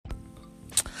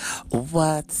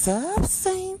What's up,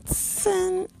 saints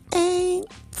and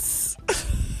ain'ts?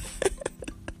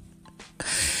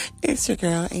 It's your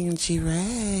girl, Angie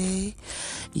Ray.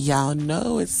 Y'all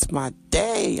know it's my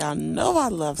day. Y'all know I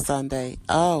love Sunday.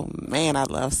 Oh, man, I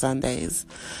love Sundays.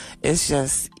 It's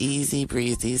just easy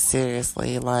breezy,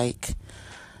 seriously. Like,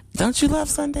 don't you love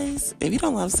Sundays? If you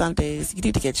don't love Sundays, you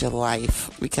need to get your life,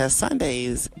 because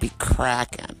Sundays be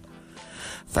cracking.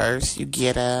 First, you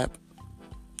get up.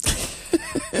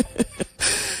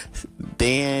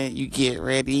 Then you get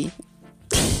ready.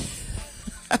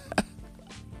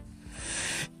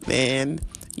 Then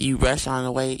you rush on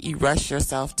the way. You rush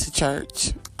yourself to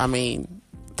church. I mean,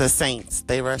 the saints,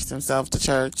 they rush themselves to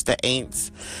church. The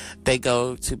ain'ts, they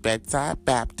go to Bedside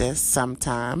Baptist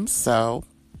sometimes. So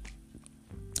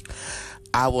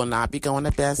I will not be going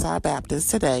to Bedside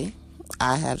Baptist today.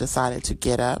 I have decided to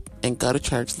get up and go to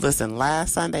church. Listen,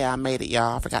 last Sunday I made it,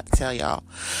 y'all. I forgot to tell y'all.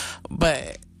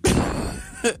 But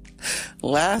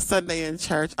last Sunday in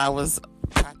church, I was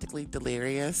practically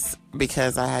delirious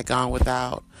because I had gone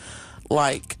without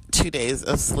like 2 days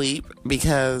of sleep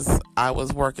because I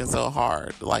was working so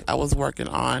hard. Like, I was working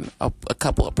on a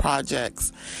couple of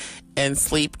projects, and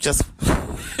sleep just,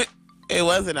 it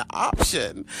wasn't an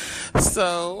option.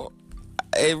 So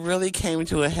it really came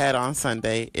to a head on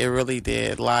Sunday. It really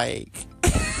did. Like,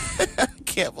 I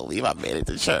can't believe I made it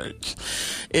to church.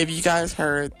 If you guys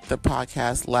heard the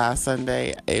podcast last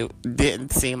Sunday, it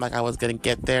didn't seem like I was going to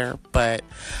get there, but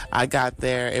I got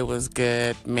there. It was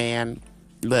good, man.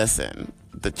 Listen,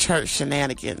 the church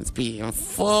shenanigans be in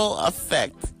full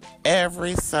effect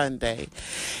every Sunday,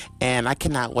 and I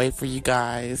cannot wait for you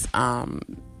guys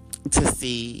to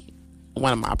see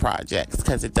one of my projects,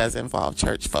 because it does involve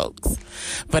church folks.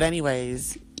 But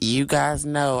anyways, you guys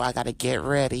know I got to get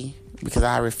ready, because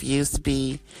I refuse to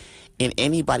be in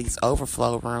anybody's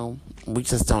overflow room. We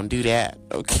just don't do that,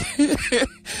 okay?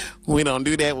 We don't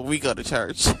do that when we go to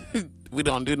church. We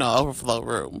don't do no overflow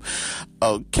room,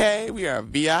 okay? We are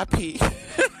VIP.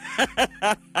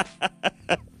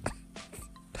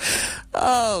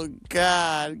 Oh,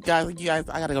 God. Guys, you guys,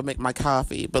 I gotta go make my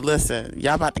coffee. But listen,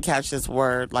 y'all about to catch this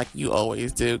word like you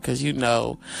always do, because you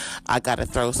know I gotta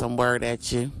throw some word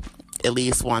at you at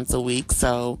least once a week.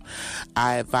 So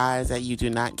I advise that you do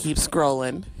not keep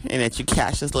scrolling and that you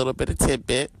catch this little bit of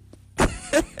tidbit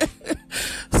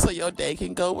so your day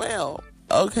can go well.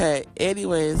 Okay,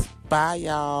 anyways, bye,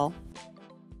 y'all.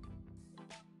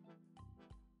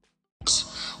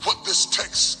 What this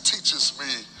text teaches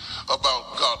me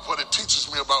about God, what it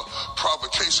teaches me about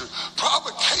provocation.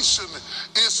 Provocation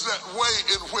is that way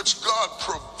in which God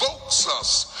provokes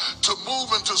us to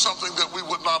move into something that we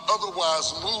would not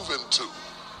otherwise move into.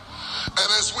 And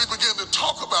as we begin to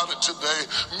talk about it today,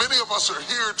 many of us are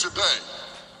here today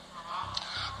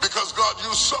because God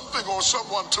used something or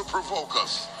someone to provoke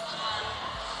us.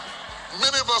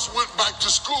 Many of us went back to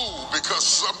school because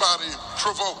somebody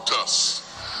provoked us.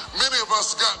 Many of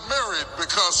us got married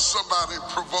because somebody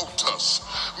provoked us.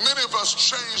 Many of us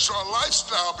changed our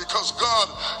lifestyle because God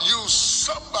used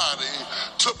somebody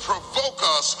to provoke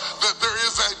us that there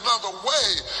is another way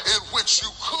in which you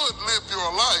could live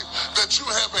your life, that you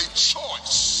have a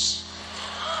choice.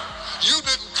 You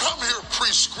didn't come here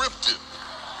prescripted.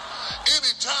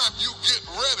 Anytime you get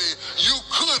ready, you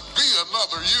could be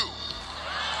another you.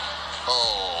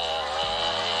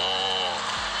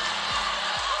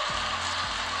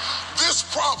 This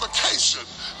provocation,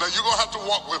 now you're going to have to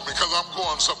walk with me because I'm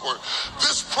going somewhere.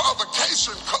 This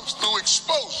provocation comes through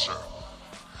exposure.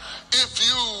 If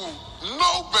you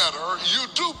know better, you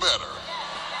do better.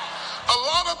 A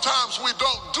lot of times we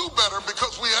don't do better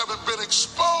because we haven't been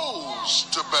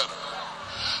exposed to better.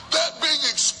 That being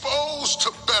exposed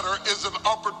to better is an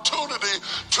opportunity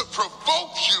to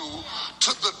provoke you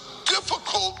to the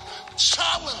difficult,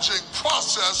 challenging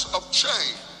process of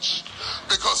change,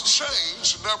 because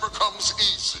change never comes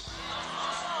easy.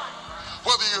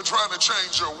 Whether you're trying to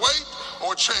change your weight,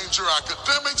 or change your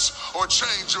academics, or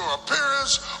change your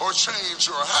appearance, or change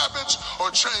your habits,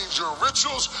 or change your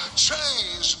rituals,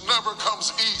 change never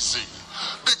comes easy.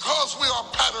 Because we are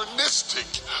patternistic,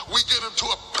 we get into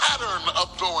a pattern of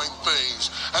doing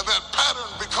things, and that pattern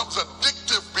becomes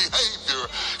addictive behavior.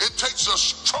 It takes a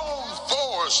strong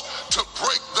force to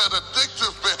break that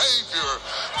addictive behavior,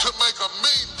 to make a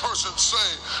mean person say,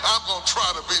 I'm going to try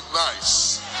to be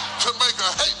nice. To make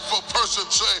a hateful person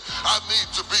say, I need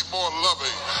to be more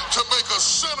loving. To make a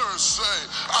sinner say,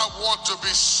 I want to be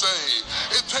saved.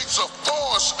 It takes a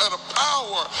force and a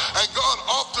power, and God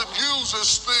often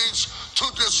uses things to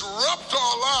disrupt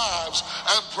our lives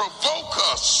and provoke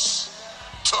us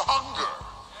to hunger.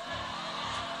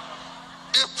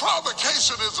 If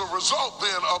provocation is a result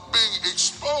then of being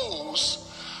exposed,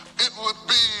 it would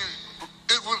be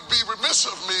remiss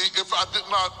of me if I did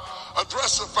not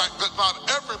address the fact that not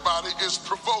everybody is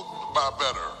provoked by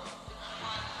better.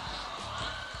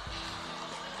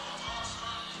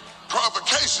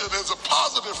 Provocation is a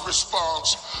positive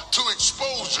response to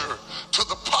exposure to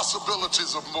the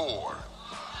possibilities of more.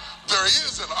 There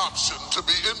is an option to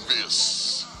be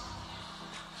envious.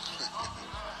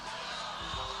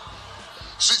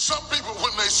 See, some people,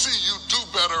 when they see you do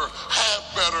better, have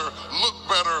better, look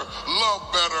better, love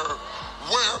better,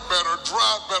 wear better,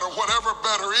 drive better, whatever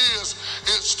better is,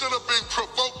 instead of being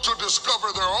provoked to discover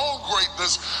their own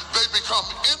greatness, they become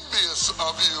envious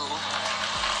of you.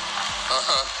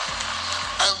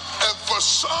 And for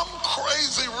some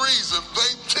crazy reason,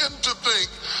 they tend to think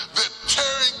that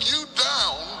tearing you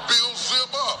down builds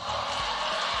them up.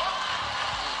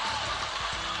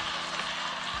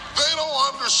 They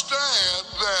don't understand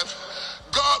that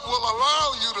God will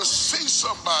allow you to see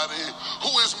somebody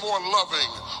who is more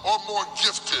loving or more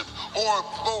gifted or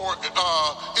more in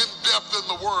depth in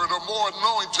the word or more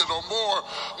anointed or more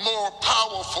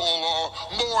powerful or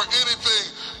more anything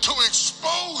to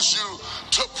expose you,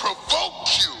 to provoke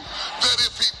you, that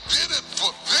if he did it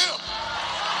for them,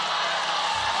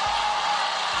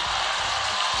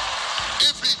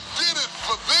 if he did it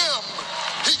for them,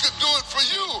 he could do it for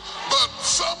you. But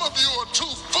some of you are too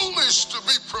foolish to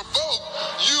be provoked.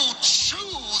 You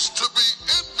choose to be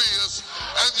envious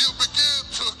and you begin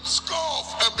to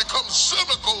scoff and become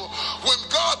cynical when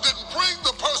God didn't bring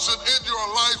the person in your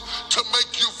life to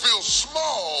make you feel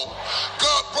small.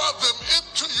 God brought them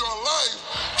into your life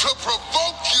to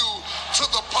provoke you to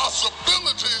the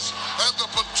possibilities and the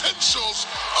potentials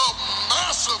of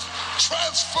massive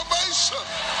transformation.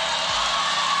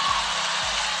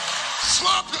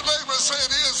 Slap your neighbor and say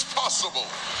it is possible.